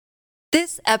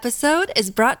This episode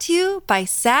is brought to you by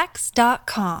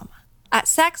Sax.com. At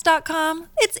Sax.com,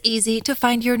 it's easy to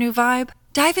find your new vibe.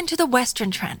 Dive into the Western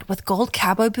trend with gold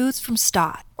cowboy boots from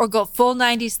Stott, or go full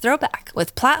 90s throwback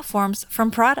with platforms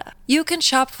from Prada. You can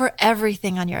shop for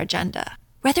everything on your agenda,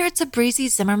 whether it's a breezy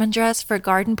Zimmermann dress for a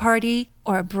garden party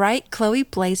or a bright Chloe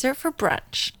blazer for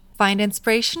brunch. Find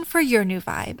inspiration for your new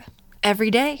vibe every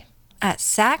day at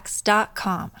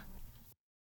Sax.com.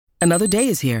 Another day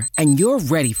is here, and you're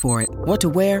ready for it. What to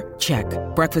wear? Check.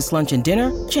 Breakfast, lunch, and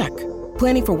dinner? Check.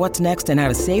 Planning for what's next and how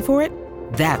to save for it?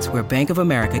 That's where Bank of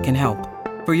America can help.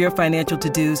 For your financial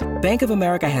to-dos, Bank of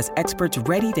America has experts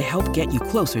ready to help get you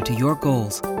closer to your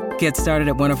goals. Get started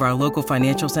at one of our local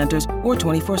financial centers or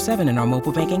 24/7 in our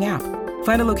mobile banking app.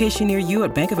 Find a location near you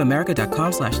at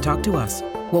bankofamerica.com/talktous.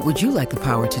 What would you like the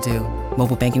power to do?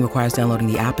 Mobile banking requires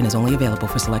downloading the app and is only available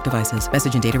for select devices.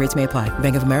 Message and data rates may apply.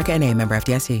 Bank of America N.A., member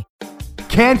FDIC.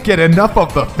 Can't get enough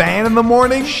of the fan in the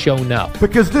morning? Shown up.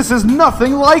 Because this is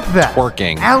nothing like that.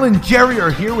 Working. Al and Jerry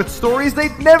are here with stories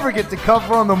they'd never get to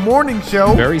cover on the morning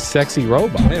show. Very sexy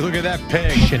robot. Hey, look at that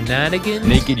pig. Shenanigans.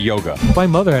 Naked yoga. My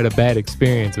mother had a bad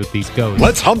experience with these ghosts.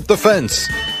 Let's hump the fence.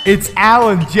 It's Al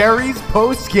and Jerry's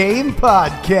post-game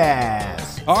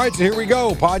podcast. All right, so here we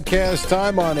go. Podcast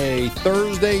time on a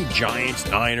Thursday. Giants,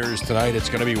 Niners tonight. It's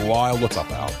going to be wild. What's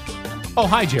up, Al? Oh,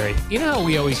 hi, Jerry. You know how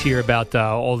we always hear about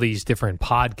all these different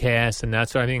podcasts and that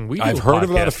sort of thing? I've heard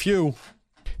about a few.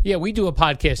 Yeah, we do a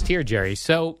podcast here, Jerry.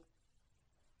 So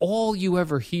all you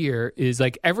ever hear is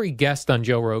like every guest on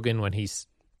Joe Rogan when he's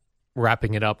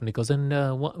wrapping it up and he goes, and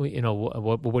what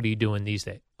are you doing these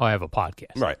days? Oh, I have a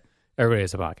podcast. Right. Everybody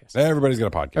has a podcast. Everybody's got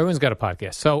a podcast. Everyone's got a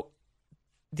podcast. So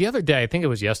the other day, I think it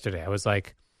was yesterday, I was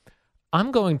like,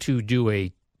 I'm going to do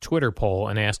a Twitter poll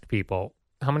and ask people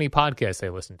how many podcasts they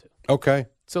listen to. Okay.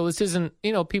 So this isn't,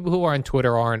 people who are on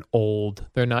Twitter aren't old.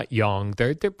 They're not young.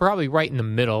 They're probably right in the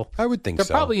middle. I would think They're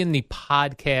so. probably in the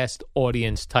podcast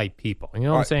audience type people. You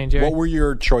know what I'm saying, Right. Jerry? What were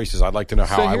your choices? I'd like to know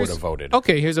how I would have voted.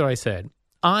 Okay, here's what I said.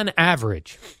 On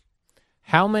average,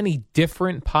 how many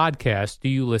different podcasts do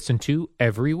you listen to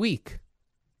every week?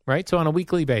 Right? So on a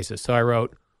weekly basis. So I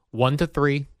wrote 1 to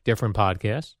 3 different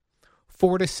podcasts,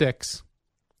 4 to 6,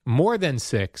 more than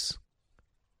 6,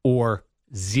 or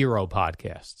 0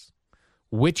 podcasts.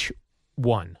 Which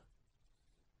one?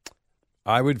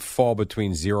 I would fall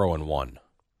between 0 and 1.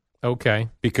 Okay.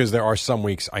 Because there are some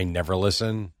weeks I never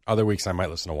listen. Other weeks I might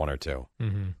listen to 1 or 2.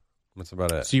 Mm-hmm. That's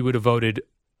about it. So you would have voted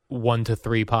 1 to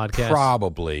 3 podcasts?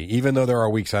 Probably, even though there are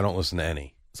weeks I don't listen to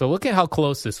any. So look at how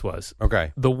close this was.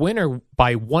 Okay. The winner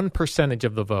by 1%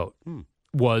 of the vote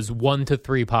was 1 to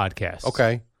 3 podcasts.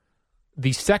 Okay.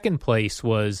 The second place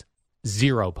was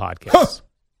 0 podcasts.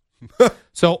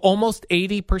 So almost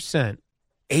 80%.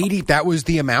 80, that was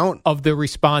the amount? Of the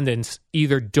respondents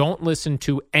either don't listen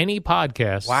to any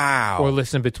podcast or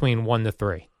listen between 1 to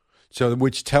 3. So,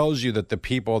 which tells you that the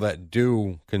people that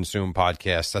do consume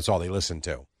podcasts, that's all they listen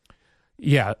to.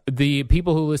 Yeah, the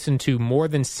people who listen to more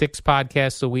than 6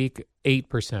 podcasts a week,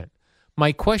 8%.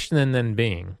 My question then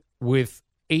being, with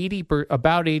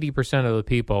about 80% of the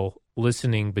people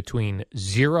listening between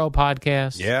 0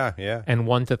 podcasts and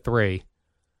 1 to 3,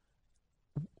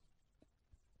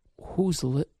 who's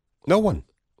no one.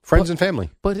 Friends and family.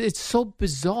 But it's so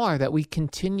bizarre that we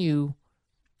continue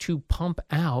to pump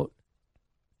out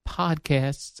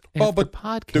podcasts after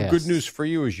podcasts. The good news for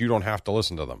you is you don't have to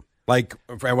listen to them. Like,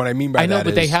 what I mean by that is... I know,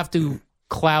 but they have to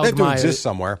cloud they have to exist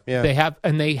somewhere. Yeah. They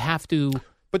have to...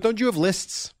 But don't you have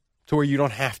lists to where you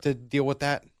don't have to deal with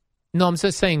that? No, I'm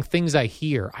just saying things I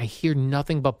hear. I hear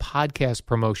nothing but podcast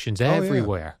promotions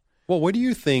everywhere. Yeah. Well, what do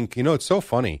you think? It's so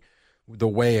funny the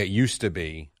way it used to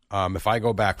be. If I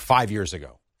go back 5 years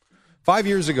ago. 5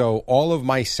 years ago, all of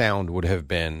my sound would have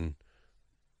been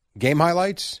game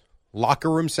highlights,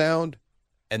 locker room sound,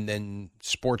 and then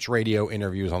sports radio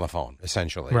interviews on the phone,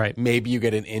 essentially. Right. Maybe you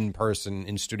get an in-person,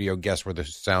 in-studio guest where the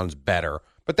sound's better,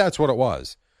 but that's what it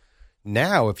was.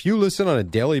 Now, if you listen on a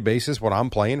daily basis, what I'm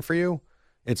playing for you,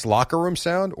 it's locker room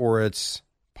sound or it's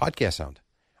podcast sound.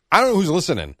 I don't know who's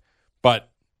listening, but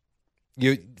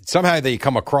somehow they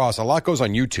come across, a lot goes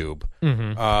on YouTube,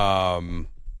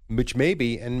 which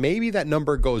maybe that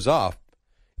number goes up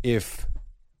if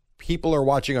people are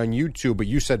watching on YouTube, but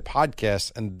you said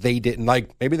podcasts and they didn't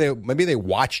maybe they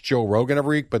watch Joe Rogan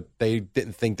every week, but they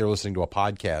didn't think they're listening to a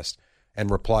podcast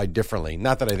and replied differently.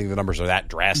 Not that I think the numbers are that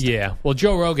drastic. Yeah. Well,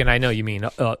 Joe Rogan, I know you mean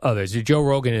others. Joe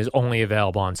Rogan is only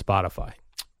available on Spotify.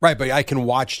 Right, but I can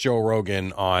watch Joe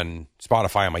Rogan on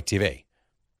Spotify on my TV.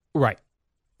 Right.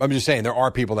 I'm just saying there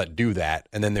are people that do that,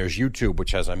 and then there's YouTube,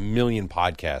 which has 1 million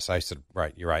podcasts. I said,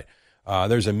 right, you're right.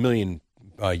 There's 1 million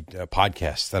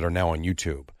podcasts that are now on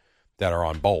YouTube that are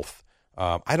on both.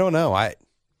 I don't know.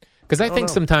 Because I think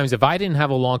sometimes if I didn't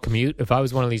have a long commute, if I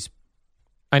was one of these,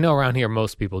 I know around here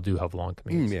most people do have long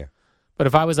commutes. Yeah. But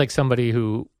if I was like somebody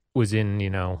who was in,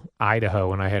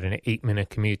 Idaho and I had an 8-minute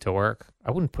commute to work,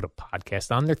 I wouldn't put a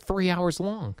podcast on. They're 3 hours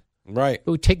long. Right. It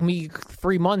would take me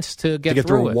 3 months to get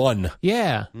through it. one.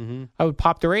 Yeah. Mm-hmm. I would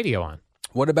pop the radio on.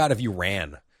 What about if you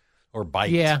ran or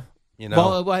biked? Yeah.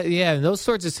 Well, yeah, in those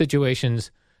sorts of situations,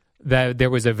 that there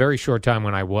was a very short time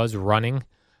when I was running,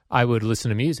 I would listen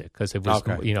to music because it was,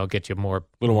 get you more,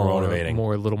 a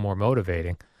little more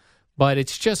motivating. But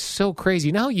it's just so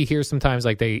crazy. Now you hear sometimes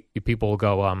like people will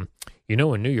go, in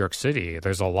New York City,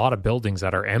 there's a lot of buildings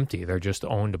that are empty. They're just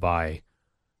owned by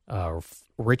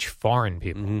rich foreign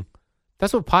people. Mm-hmm.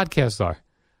 That's what podcasts are.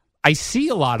 I see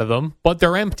a lot of them, but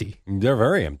they're empty. They're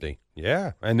very empty.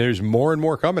 Yeah, and there's more and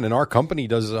more coming, and our company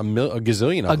does a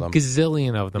gazillion of them. A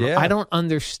gazillion of them. Yeah. I don't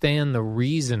understand the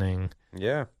reasoning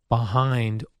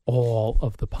behind all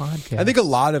of the podcasts. I think a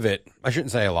lot of it, I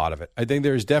shouldn't say a lot of it, I think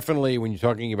there's definitely, when you're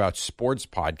talking about sports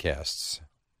podcasts,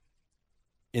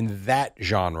 in that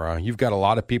genre, you've got a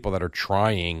lot of people that are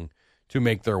trying to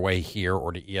make their way here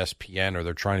or to ESPN, or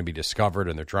they're trying to be discovered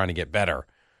and they're trying to get better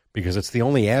because it's the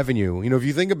only avenue. If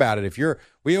you think about it,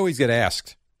 we always get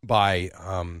asked by,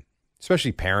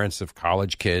 especially parents of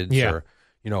college kids, or,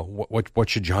 what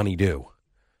should Johnny do?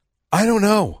 I don't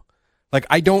know.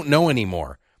 I don't know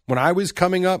anymore. When I was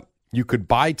coming up, you could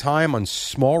buy time on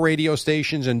small radio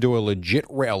stations and do a legit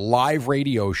live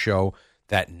radio show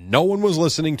that no one was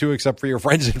listening to except for your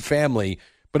friends and family.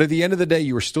 But at the end of the day,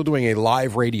 you were still doing a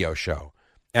live radio show.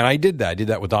 And I did that. I did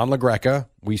that with Don LaGreca.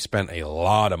 We spent a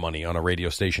lot of money on a radio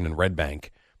station in Red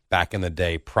Bank back in the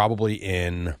day, probably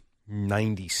in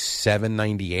 97,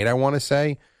 98, I want to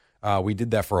say. We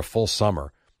did that for a full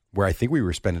summer where I think we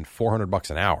were spending $400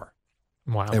 an hour.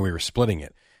 Wow. And we were splitting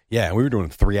it. Yeah, and we were doing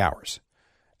 3 hours.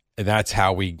 And that's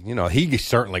how we, he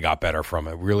certainly got better from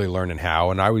it, really learning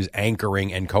how. And I was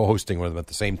anchoring and co-hosting with him at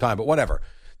the same time. But whatever.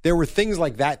 There were things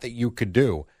like that you could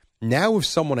do. Now, if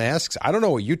someone asks, I don't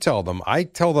know what you tell them. I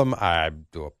tell them I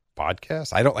do a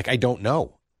podcast. I don't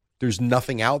know. There's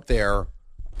nothing out there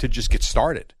to just get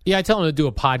started. Yeah, I tell them to do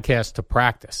a podcast to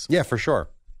practice. Yeah, for sure.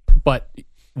 But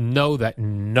know that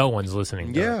no one's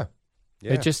listening to it.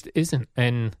 Yeah. It just isn't.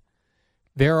 And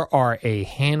there are a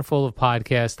handful of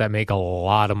podcasts that make a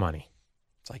lot of money.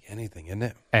 It's like anything, isn't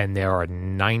it? And there are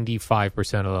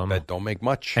 95% of them that don't make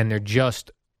much. And they're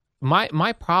just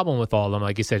my problem with all of them,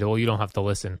 like you said, you don't have to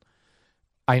listen.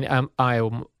 I know I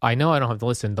don't have to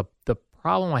listen. The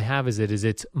problem I have is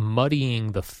it's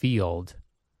muddying the field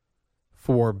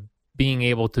for being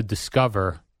able to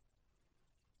discover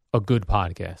a good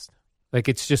podcast.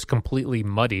 It's just completely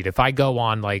muddied. If I go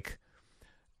on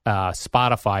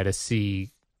Spotify to see,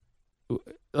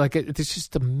 there's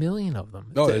just a million of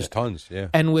them. Oh, there's tons, yeah.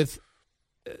 And with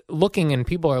looking, and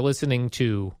people are listening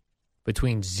to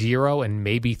between 0 and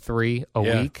maybe 3 a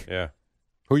week. Yeah.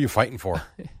 Who are you fighting for?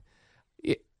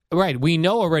 Right. We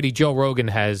know already Joe Rogan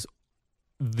has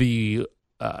the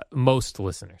most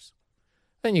listeners.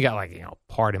 Then you got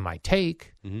Pardon My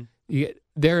Take. Mm-hmm.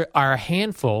 There are a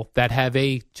handful that have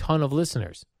a ton of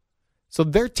listeners. So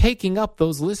they're taking up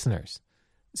those listeners.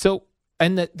 So,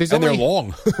 they're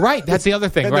long. Right. That's the other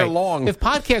thing. And right. They're long. If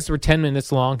podcasts were 10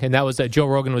 minutes long and that was Joe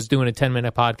Rogan was doing a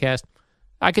 10-minute podcast,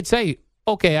 I could say,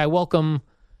 okay, I welcome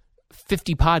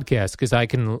 50 podcasts because I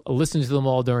can listen to them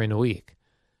all during the week.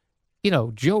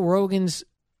 Joe Rogan's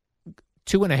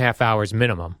 2.5 hours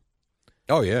minimum.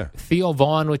 Oh, yeah. Theo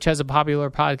Vaughn, which has a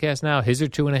popular podcast now, his are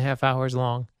 2.5 hours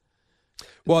long.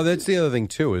 Well, that's the other thing,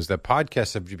 too, is that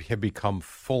podcasts have become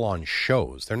full-on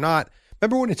shows. They're not...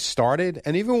 Remember when it started?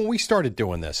 And even when we started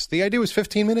doing this, the idea was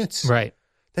 15 minutes. Right.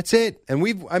 That's it. And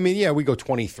we go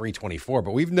 23, 24,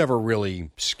 but we've never really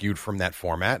skewed from that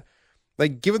format.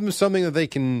 Give them something that they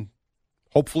can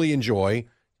hopefully enjoy.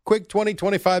 Quick 20,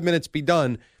 25 minutes, be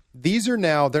done. These are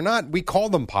now, they're not, we call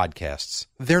them podcasts.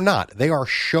 They're not. They are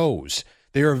shows.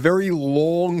 They are very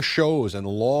long shows and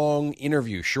long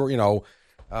interviews, short,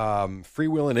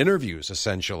 freewheeling interviews,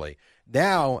 essentially.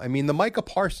 Now, the Micah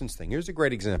Parsons thing, here's a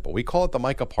great example. We call it the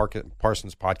Micah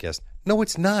Parsons podcast. No,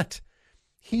 it's not.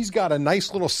 He's got a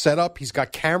nice little setup. He's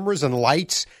got cameras and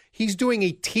lights. He's doing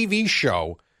a TV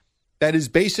show that is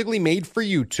basically made for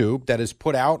YouTube, that is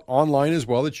put out online as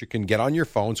well, that you can get on your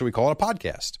phone. So we call it a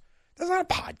podcast. That's not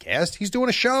a podcast. He's doing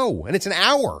a show, and it's an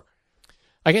hour.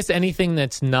 I guess anything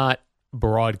that's not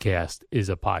broadcast is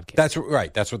a podcast. That's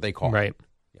right. That's what they call it. Right.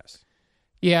 Yes.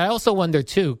 Yeah, I also wonder,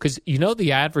 too, because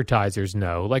the advertisers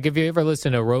know. If you ever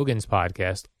listen to Rogan's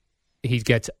podcast, he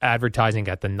gets advertising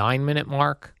at the 9-minute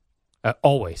mark.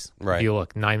 Always. Right. If you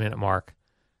look, 9-minute mark.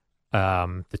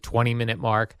 the 20-minute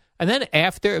mark. And then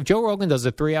after, if Joe Rogan does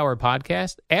a 3-hour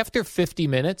podcast, after 50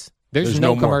 minutes, there's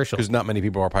no commercial. Because not many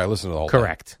people are probably listening to the whole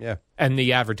Correct. thing. Yeah. And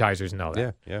the advertisers know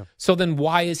that. Yeah. So then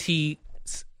why is he,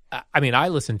 I mean, I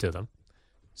listen to them.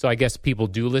 So I guess people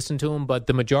do listen to him, but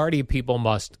the majority of people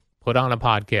must put on a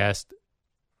podcast,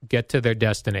 get to their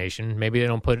destination. Maybe they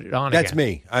don't put it on That's again.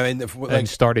 me. I mean, And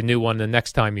start a new one the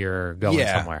next time you're going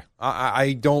somewhere.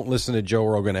 I don't listen to Joe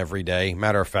Rogan every day.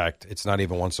 Matter of fact, it's not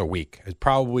even once a week. I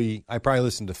probably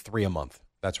listen to 3 a month.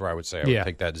 That's where I would say I would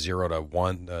take that 0 to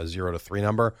 1, 0 to 3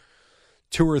 number.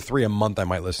 2 or 3 a month I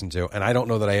might listen to, and I don't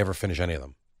know that I ever finish any of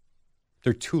them.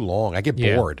 They're too long. I get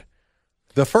bored.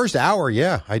 The first hour,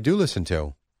 I do listen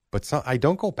to, but I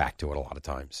don't go back to it a lot of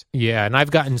times. Yeah, and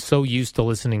I've gotten so used to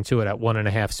listening to it at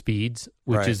 1.5 speeds,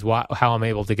 which is how I'm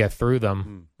able to get through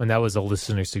them. And that was a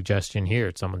listener suggestion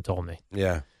here. Someone told me.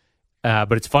 Yeah.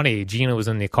 But it's funny. Gina was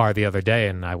in the car the other day,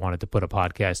 and I wanted to put a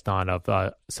podcast on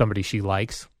of somebody she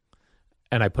likes.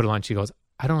 And I put it on. She goes,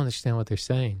 I don't understand what they're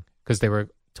saying, because they were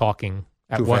talking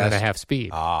at 1.5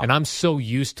 speed. And I'm so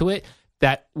used to it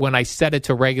that when I set it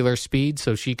to regular speed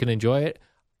so she can enjoy it,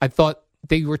 I thought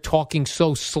they were talking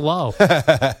so slow.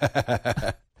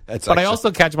 But I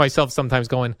also catch myself sometimes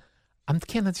going, I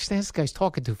can't understand this guy's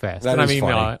talking too fast. That is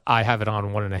funny. I have it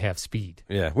on 1.5 speed.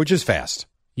 Yeah, which is fast.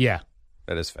 Yeah.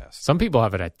 That is fast. Some people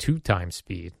have it at 2 times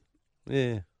speed.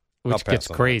 Yeah. Which gets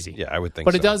crazy. Yeah, I would think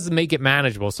but so. It does make it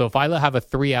manageable. So if I have a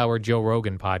 3-hour Joe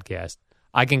Rogan podcast,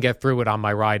 I can get through it on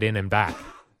my ride in and back.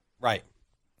 Right.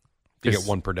 You get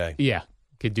one per day. Yeah.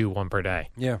 Could do one per day.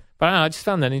 Yeah. But I don't know, I just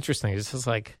found that interesting. It's just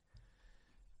like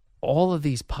all of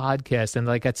these podcasts, and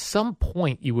like at some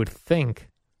point you would think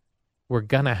we're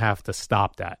going to have to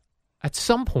stop that. At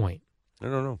some point. I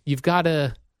don't know. You've got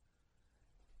to.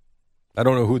 I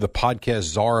don't know who the podcast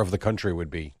czar of the country would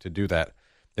be to do that.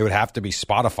 It would have to be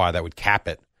Spotify that would cap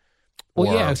it.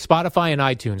 Well, yeah, Spotify and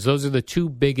iTunes. Those are the two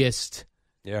biggest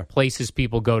places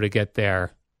people go to get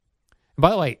their. By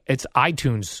the way, it's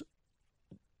iTunes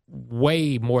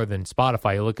way more than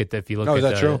Spotify. You look at if you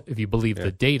believe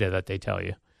the data that they tell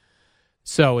you.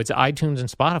 So it's iTunes and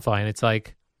Spotify, and it's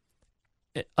like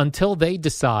until they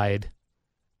decide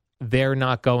they're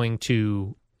not going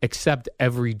to accept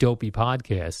every dopey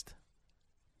podcast,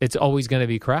 it's always going to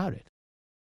be crowded.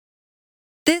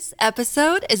 This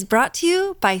episode is brought to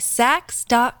you by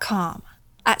Sax.com.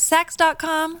 At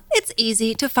Sax.com, it's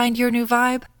easy to find your new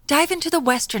vibe. Dive into the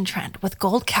Western trend with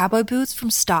gold cowboy boots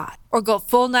from Stott, or go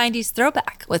full 90s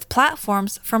throwback with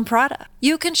platforms from Prada.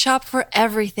 You can shop for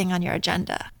everything on your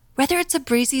agenda, whether it's a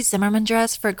breezy Zimmermann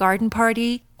dress for a garden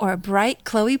party or a bright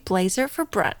Chloe blazer for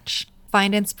brunch.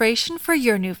 Find inspiration for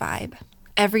your new vibe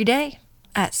every day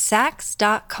at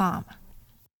Sax.com.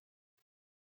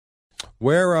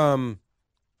 We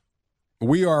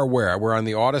are where? We're on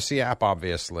the Odyssey app,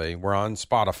 obviously. We're on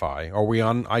Spotify. Are we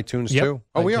on iTunes too?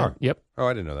 Oh, we are? Yep. Oh,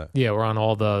 I didn't know that. Yeah, we're on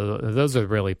all those are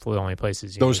really the only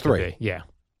places you Those need three? to be. Yeah.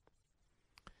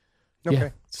 Okay. Yeah,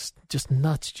 it's just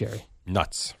nuts, Jerry.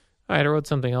 Nuts. All right, I wrote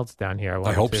something else down here.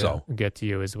 I hope so. Get to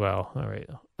you as well. All right.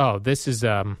 Oh, this is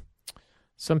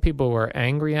some people were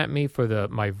angry at me for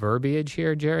my verbiage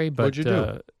here, Jerry. But what'd you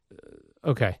do?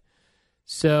 Okay.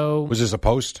 So was this a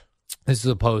post? This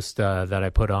is a post that I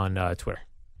put on Twitter.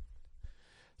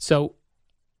 So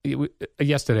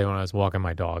yesterday when I was walking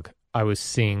my dog, I was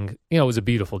seeing, it was a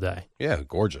beautiful day. Yeah,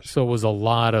 gorgeous. So it was a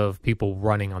lot of people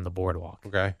running on the boardwalk.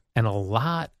 Okay. And a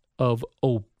lot of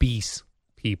obese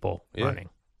people running.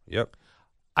 Yep.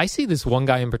 I see this one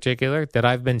guy in particular that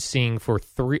I've been seeing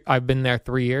I've been there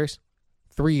 3 years.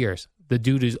 3 years. The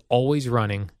dude is always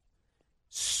running,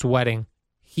 sweating.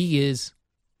 He is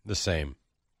the same.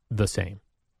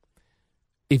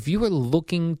 If you are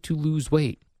looking to lose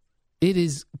weight, it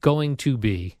is going to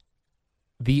be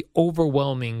the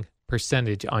overwhelming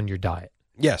percentage on your diet.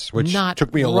 Yes, which Not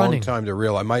took me a running. long time to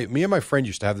realize. Me and my friend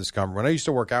used to have this conversation. When I used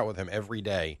to work out with him every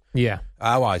day. Yeah.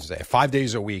 I was 5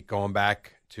 days a week going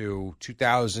back to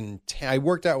 2010. I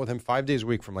worked out with him 5 days a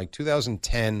week from like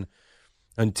 2010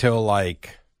 until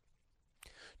like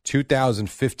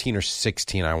 2015 or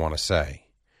 16, I want to say.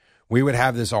 We would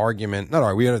have this argument. We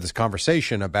would have this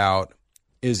conversation about,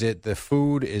 is it the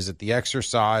food? Is it the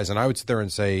exercise? And I would sit there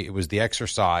and say it was the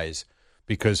exercise,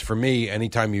 because for me,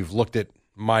 anytime you've looked at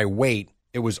my weight,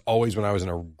 it was always when I was in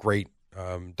a great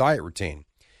diet routine.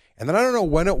 And then I don't know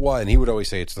when it was, and he would always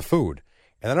say it's the food.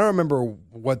 And then I don't remember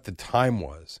what the time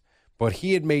was, but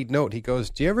he had made note. He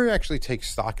goes, do you ever actually take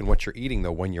stock in what you're eating,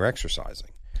 though, when you're exercising?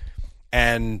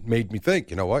 And made me think,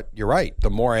 you know what? You're right.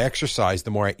 The more I exercise, the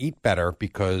more I eat better,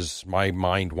 because my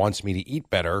mind wants me to eat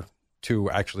better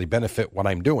to actually benefit what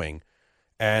I'm doing.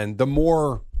 And the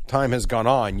more time has gone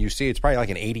on, you see it's probably like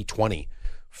an 80-20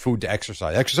 food to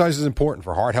exercise. Exercise is important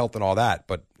for heart health and all that,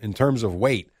 but in terms of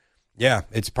weight, yeah,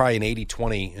 it's probably an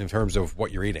 80-20 in terms of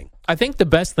what you're eating. I think the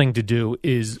best thing to do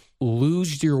is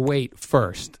lose your weight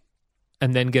first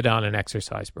and then get on an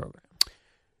exercise program.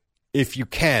 If you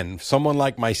can, someone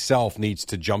like myself needs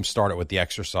to jumpstart it with the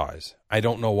exercise. I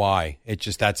don't know why.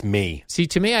 That's me. See,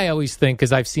 to me, I always think,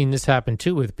 because I've seen this happen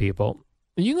too with people,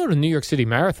 you go to New York City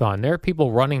Marathon, there are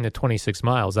people running the 26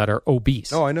 miles that are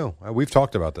obese. Oh, I know. We've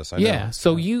talked about this. I know. Yeah,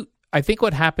 so I think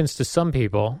what happens to some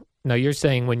people, now you're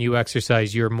saying when you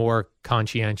exercise, you're more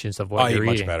conscientious of what you're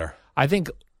eating. Much better. I think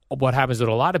what happens with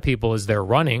a lot of people is they're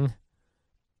running,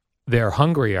 they're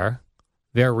hungrier,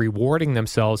 they're rewarding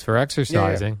themselves for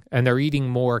exercising, and they're eating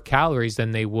more calories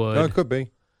than they would. No, it could be.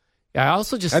 I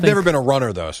also just I've never been a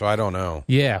runner, though, so I don't know.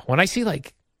 Yeah, when I see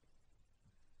like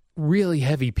really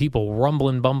heavy people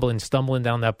rumbling, bumbling, stumbling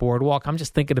down that boardwalk, I'm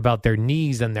just thinking about their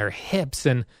knees and their hips.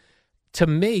 And to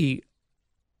me,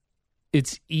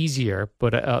 it's easier,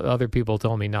 but other people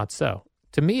told me not so.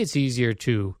 To me, it's easier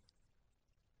to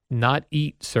not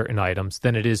eat certain items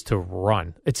than it is to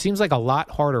run. It seems like a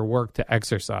lot harder work to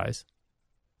exercise.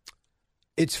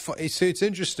 It's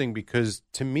interesting because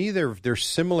to me they're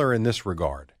similar in this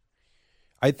regard.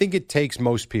 I think it takes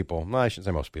most people. No, I shouldn't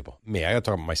say most people. Me, I got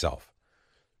to talk about myself.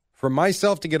 For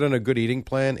myself to get on a good eating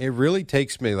plan, it really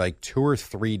takes me like 2 or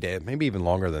 3 days, maybe even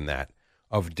longer than that,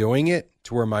 of doing it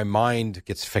to where my mind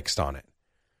gets fixed on it.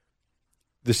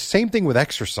 The same thing with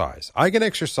exercise. I can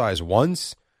exercise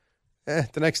once, the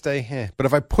next day, But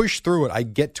if I push through it, I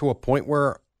get to a point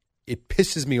where it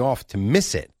pisses me off to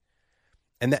miss it.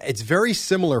 And it's very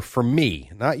similar for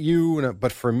me, not you,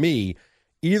 but for me,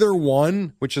 either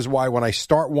one, which is why when I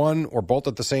start one or both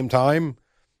at the same time,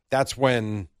 that's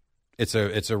when it's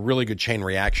a really good chain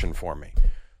reaction for me.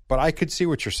 But I could see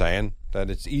what you're saying,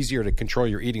 that it's easier to control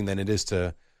your eating than it is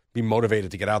to be motivated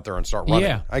to get out there and start running.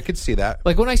 Yeah. I could see that.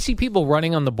 Like when I see people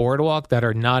running on the boardwalk that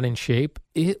are not in shape,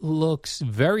 it looks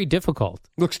very difficult.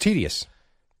 Looks tedious.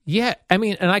 Yeah, I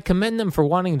mean, and I commend them for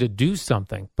wanting to do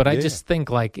something, but I just think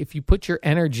like if you put your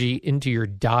energy into your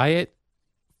diet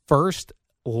first,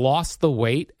 lost the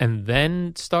weight, and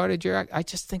then started your, I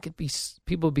just think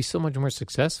people would be so much more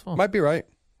successful. Might be right.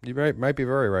 You're right. Might be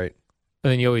very right.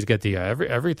 And then you always get the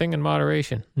everything in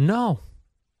moderation. No,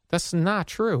 that's not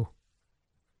true.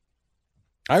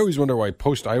 I always wonder why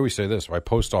I always say this, why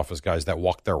post office guys that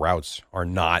walk their routes are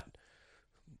not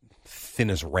thin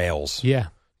as rails. Yeah.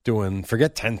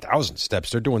 Forget 10,000 steps.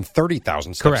 They're doing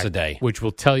 30,000 steps a day. Which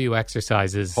will tell you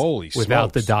exercises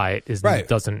without the diet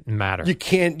doesn't matter. You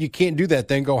can't do that.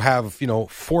 Then go have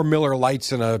 4 Miller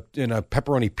Lights and a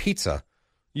pepperoni pizza.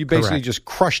 You basically just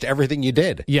crushed everything you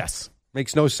did. Yes,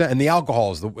 makes no sense. And the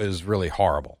alcohol is really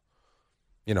horrible.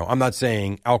 I'm not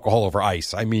saying alcohol over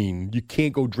ice. I mean, you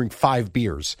can't go drink 5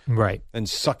 beers, right, and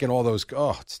suck in all those.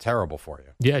 Oh, it's terrible for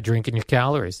you. Yeah, drinking your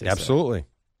calories. Absolutely,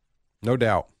 no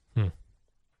doubt.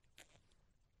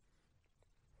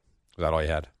 Is that all you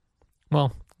had?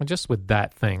 Well, just with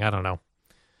that thing, I don't know.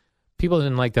 People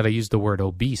didn't like that I used the word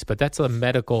obese, but that's a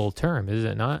medical term, is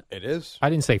it not? It is. I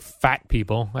didn't say fat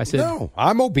people. I said, no,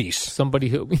 I'm obese. Somebody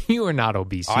who, you are not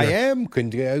obese. I am.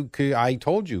 I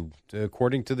told you,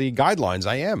 according to the guidelines,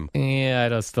 I am. Yeah, I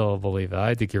don't still believe that.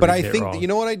 I think you're But I think, wrong. You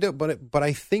know what I do? But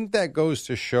I think that goes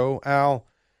to show, Al,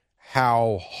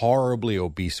 how horribly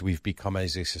obese we've become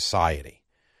as a society.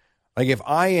 Like if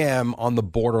I am on the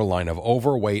borderline of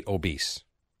overweight, obese,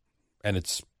 and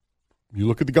you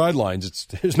look at the guidelines,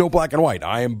 there's no black and white.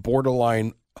 I am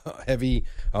borderline heavy,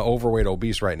 overweight,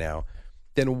 obese right now.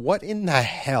 Then what in the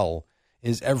hell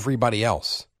is everybody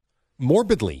else?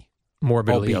 Morbidly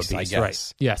obese, I guess.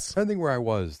 Right. Yes. I think where I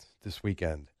was this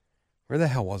weekend. Where the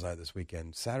hell was I this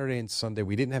weekend? Saturday and Sunday,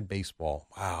 we didn't have baseball.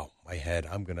 Wow, my head.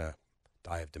 I'm going to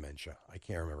die of dementia. I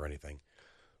can't remember anything.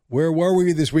 Where were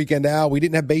we this weekend, Al? We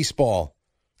didn't have baseball.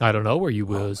 I don't know where you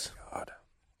was. Oh, my God.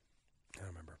 I don't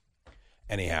remember.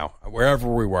 Anyhow, wherever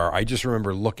we were, I just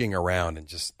remember looking around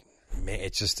and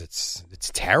it's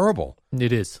terrible.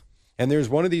 It is. And there's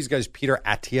one of these guys, Peter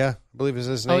Attia, I believe is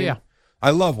his name. Oh, yeah.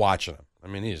 I love watching him. I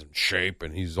mean, he's in shape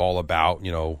and he's all about,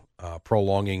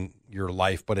 prolonging your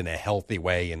life, but in a healthy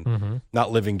way and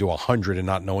not living to 100 and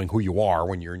not knowing who you are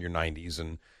when you're in your 90s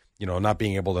and, not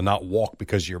being able to not walk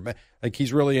because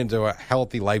he's really into a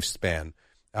healthy lifespan.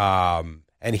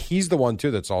 And he's the one, too,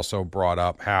 that's also brought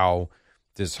up how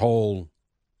this whole,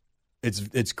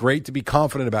 it's great to be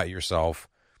confident about yourself.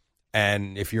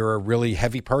 And if you're a really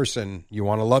heavy person, you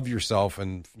want to love yourself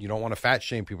and you don't want to fat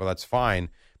shame people, that's fine.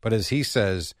 But as he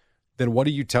says, then what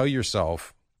do you tell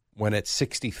yourself when at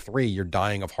 63 you're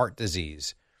dying of heart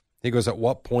disease He goes, at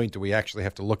what point do we actually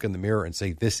have to look in the mirror and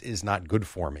say, this is not good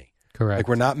for me? Correct. Like,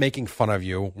 we're not making fun of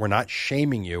you. We're not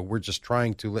shaming you. We're just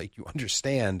trying to let you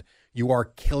understand you are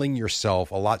killing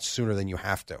yourself a lot sooner than you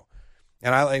have to.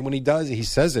 And I like when he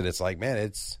says it, it's like, man,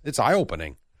 it's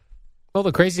eye-opening. Well,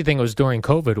 the crazy thing was during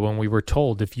COVID when we were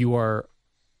told if you are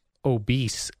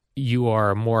obese, you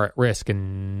are more at risk,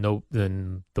 and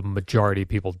then the majority of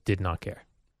people did not care.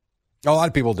 A lot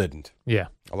of people didn't. Yeah.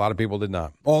 A lot of people did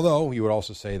not. Although you would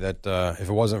also say that if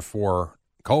it wasn't for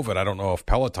COVID, I don't know if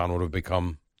Peloton would have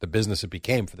become the business it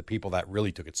became for the people that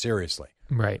really took it seriously.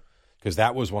 Right. Because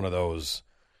that was one of those,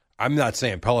 I'm not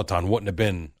saying Peloton wouldn't have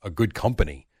been a good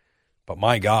company, but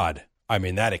my God, I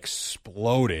mean, that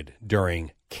exploded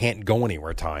during can't go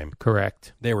anywhere time.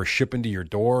 Correct. They were shipping to your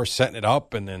door, setting it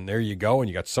up, and then there you go, and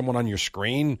you got someone on your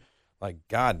screen. Like,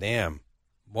 goddamn.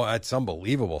 Well, that's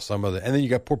unbelievable. And then you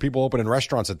got poor people opening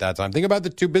restaurants at that time. Think about the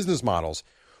two business models.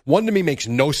 One to me makes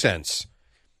no sense.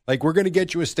 Like, we're going to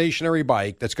get you a stationary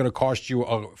bike that's going to cost you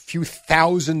a few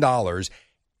 $1,000s,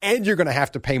 and you're going to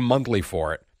have to pay monthly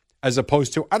for it, as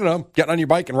opposed to, I don't know, getting on your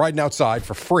bike and riding outside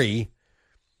for free.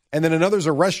 And then another's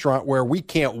a restaurant where we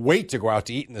can't wait to go out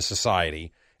to eat in the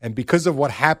society. And because of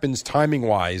what happens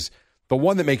timing-wise, the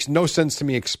one that makes no sense to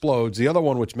me explodes. The other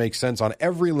one, which makes sense on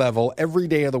every level, every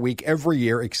day of the week, every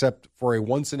year, except for a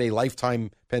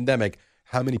once-in-a-lifetime pandemic,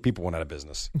 how many people went out of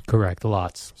business? Correct.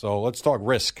 Lots. So let's talk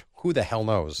risk. Who the hell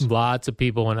knows? Lots of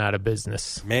people went out of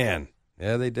business. Man.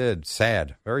 Yeah, they did.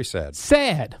 Sad. Very sad.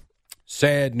 Sad.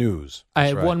 Sad news. I That's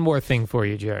have right. one more thing for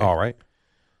you, Jerry. All right.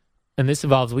 And this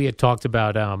involves, we had talked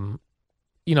about,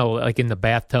 like in the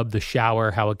bathtub, the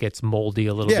shower, how it gets moldy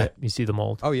a little bit. You see the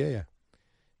mold? Oh, yeah.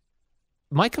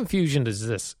 My confusion is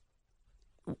this.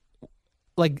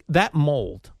 Like, that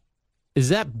mold, is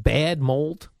that bad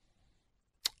mold?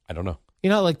 I don't know. You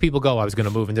know, like people go, I was going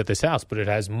to move into this house, but it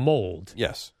has mold.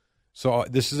 Yes. So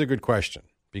this is a good question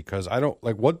because I don't,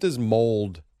 like, what does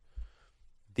mold,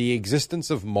 the existence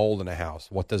of mold in a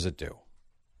house, what does it do?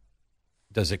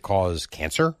 Does it cause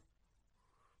cancer?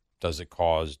 Does it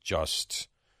cause just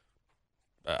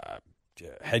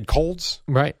head colds?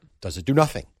 Right. Does it do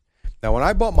nothing? Now, when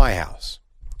I bought my house,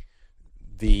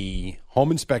 the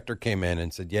home inspector came in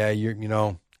and said, yeah,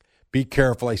 be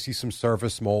careful. I see some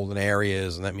surface mold in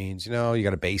areas, and that means, you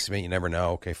got a basement. You never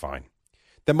know. Okay, fine.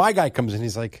 Then my guy comes in.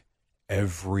 He's like,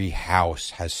 every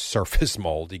house has surface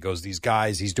mold. He goes, these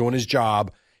guys, he's doing his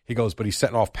job. He goes, but he's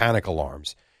setting off panic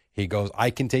alarms. He goes, I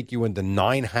can take you into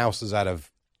 9 houses out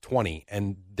of 20,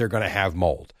 and they're going to have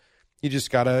mold. You just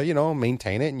got to,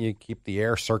 maintain it, and you keep the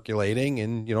air circulating.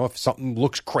 And, if something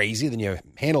looks crazy, then you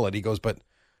handle it. He goes, but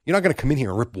you're not going to come in here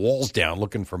and rip walls down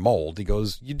looking for mold. He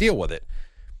goes, you deal with it.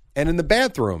 And in the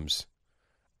bathrooms,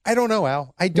 I don't know,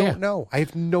 Al. I don't know. I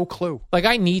have no clue. Like,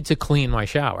 I need to clean my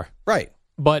shower. Right.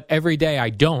 But every day I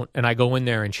don't, and I go in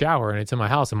there and shower, and it's in my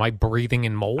house. Am I breathing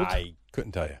in mold? I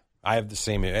couldn't tell you. I have the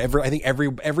same. I think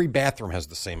every bathroom has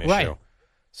the same issue. Right.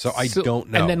 So I don't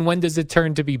know. And then when does it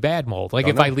turn to be bad mold? Like,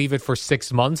 Don't if know. I leave it for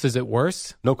 6 months, is it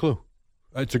worse? No clue.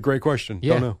 It's a great question.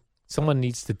 Yeah. Don't know. Someone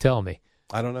needs to tell me.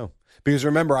 I don't know. Because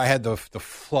remember, I had the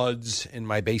floods in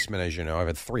my basement, as you know. I've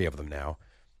had 3 of them now.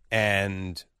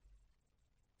 And,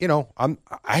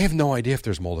 I have no idea if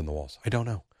there's mold in the walls. I don't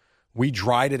know. We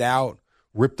dried it out,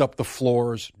 ripped up the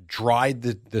floors, dried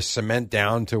the cement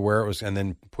down to where it was, and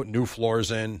then put new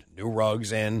floors in, new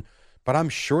rugs in. But I'm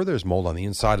sure there's mold on the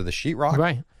inside of the sheetrock.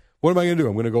 Right. What am I going to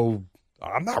do?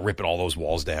 I'm not ripping all those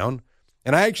walls down.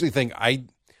 And I actually think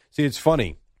it's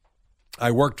funny.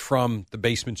 I worked from the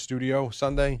basement studio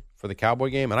Sunday for the Cowboy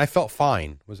game, and I felt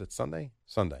fine. Was it Sunday?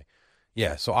 Sunday.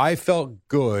 Yeah, so I felt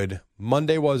good.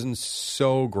 Monday wasn't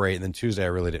so great, and then Tuesday I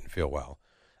really didn't feel well.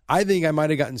 I think I might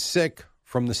have gotten sick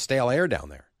from the stale air down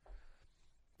there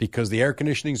because the air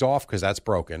conditioning's off because that's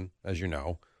broken, as you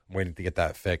know. I'm waiting to get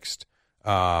that fixed.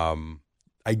 I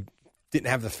didn't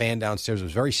have the fan downstairs. It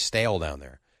was very stale down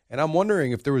there. And I'm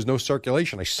wondering if there was no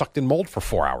circulation. I sucked in mold for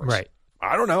 4 hours. Right.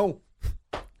 I don't know.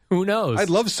 Who knows? I'd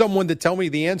love someone to tell me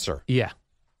the answer. Yeah.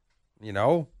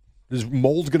 Is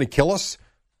mold going to kill us?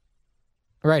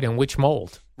 Right. And which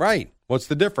mold? Right. What's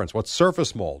the difference? What's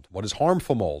surface mold? What is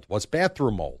harmful mold? What's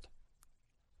bathroom mold?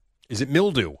 Is it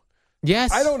mildew?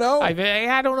 Yes. I don't know.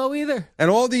 I don't know either. And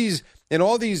all these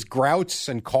grouts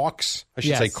and caulks, I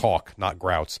should say caulk, not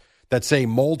grouts, that say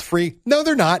mold free. No,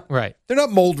 they're not. Right. They're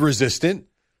not mold resistant.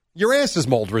 Your ass is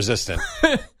mold resistant.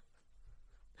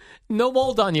 No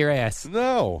mold on your ass.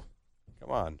 No.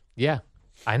 Come on. Yeah.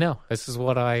 I know. This is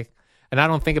what and I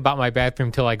don't think about my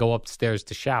bathroom till I go upstairs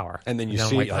to shower. And then you I'm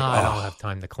see, like, like, I don't have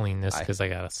time to clean this because I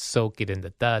got to soak it in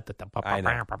the I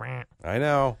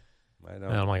know. I know.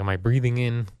 And I'm like, am I breathing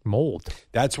in mold?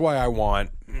 That's why I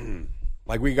want,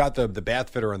 like we got the bath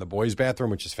fitter in the boys'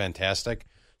 bathroom, which is fantastic.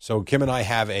 So Kim and I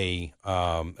have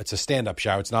it's a stand-up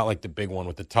shower. It's not like the big one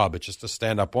with the tub. It's just a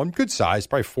stand-up one, good size,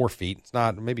 probably 4 feet. It's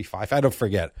not, maybe 5. I don't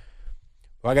forget.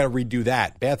 Well, I got to redo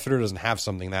that. Bath fitter doesn't have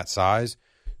something that size.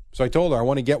 So I told her I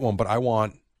want to get one, but I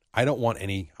don't want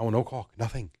no caulk,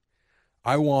 nothing.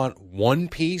 I want one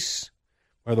piece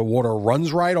where the water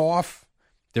runs right off.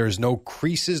 There's no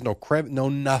creases, no no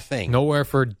nothing. Nowhere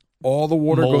for all the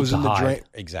water mold goes to in the hide. drain.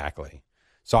 Exactly.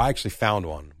 So I actually found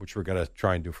one, which we're going to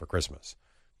try and do for Christmas.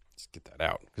 Let's get that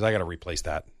out because I got to replace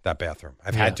that bathroom.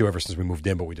 I've had to ever since we moved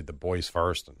in, but we did the boys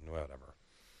first and whatever.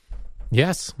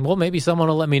 Yes. Well, maybe someone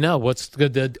will let me know. What's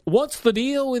the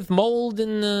deal with mold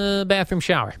in the bathroom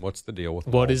shower? What's the deal with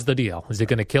What mold? is the deal? Is it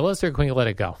going to kill us or can we let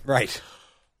it go? Right.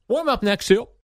 Warm up next, too.